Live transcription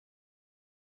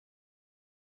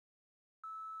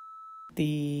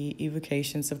The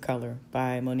Evocations of Color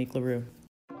by MoNique LeRoux.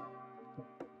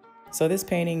 So this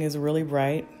painting is really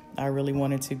bright. I really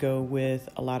wanted to go with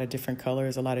a lot of different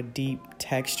colors, a lot of deep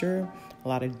texture, a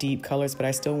lot of deep colors, but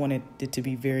I still wanted it to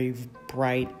be very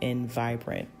bright and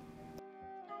vibrant.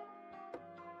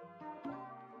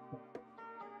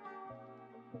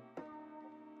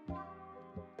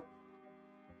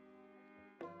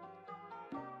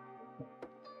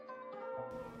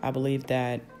 I believe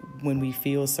that when we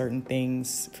feel certain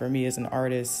things, for me as an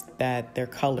artist, that they're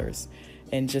colors.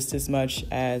 And just as much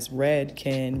as red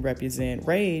can represent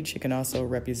rage, it can also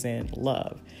represent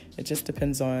love. It just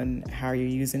depends on how you're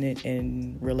using it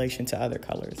in relation to other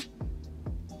colors.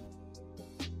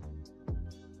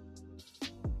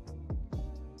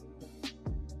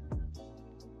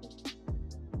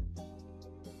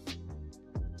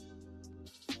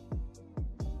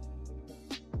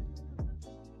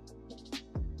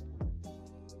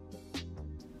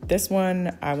 This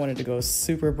one, I wanted to go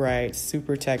super bright,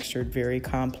 super textured, very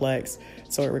complex.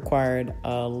 So it required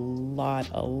a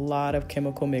lot of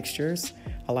chemical mixtures,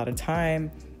 a lot of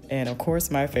time, and of course,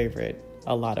 my favorite,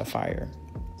 a lot of fire.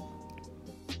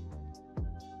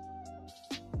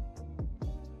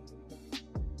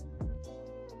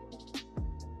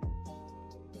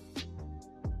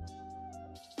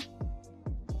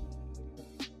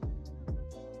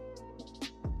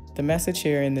 The message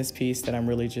here in this piece that I'm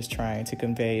really just trying to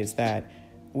convey is that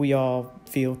we all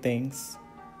feel things,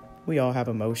 we all have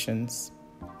emotions,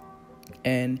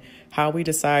 and how we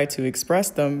decide to express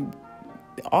them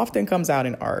often comes out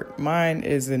in art. Mine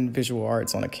is in visual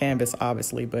arts on a canvas,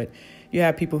 obviously, but you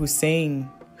have people who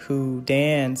sing, who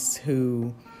dance,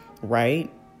 who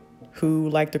write, who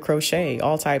like to crochet,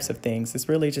 all types of things. It's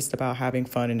really just about having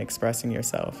fun and expressing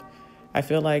yourself. I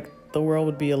feel like the world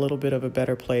would be a little bit of a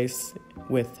better place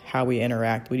with how we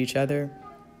interact with each other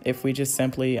if we just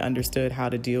simply understood how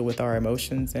to deal with our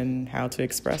emotions and how to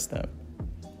express them.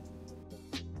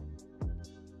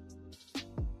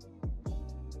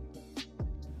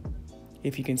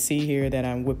 If you can see here that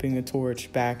I'm whipping the torch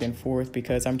back and forth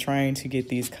because I'm trying to get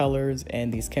these colors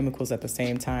and these chemicals at the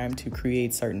same time to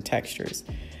create certain textures.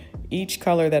 Each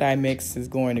color that I mix is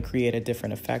going to create a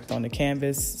different effect on the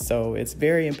canvas, so it's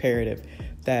very imperative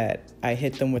that I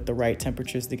hit them with the right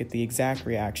temperatures to get the exact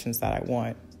reactions that I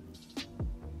want.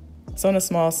 So in a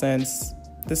small sense,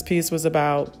 this piece was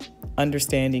about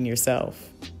understanding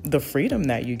yourself, the freedom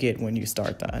that you get when you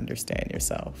start to understand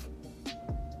yourself.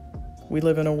 We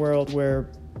live in a world where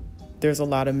there's a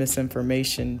lot of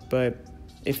misinformation, but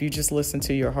if you just listen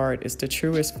to your heart, it's the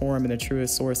truest form and the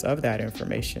truest source of that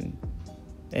information.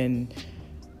 And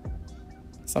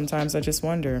sometimes I just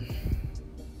wonder,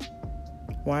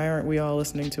 why aren't we all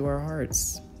listening to our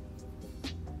hearts?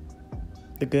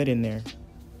 The good in there.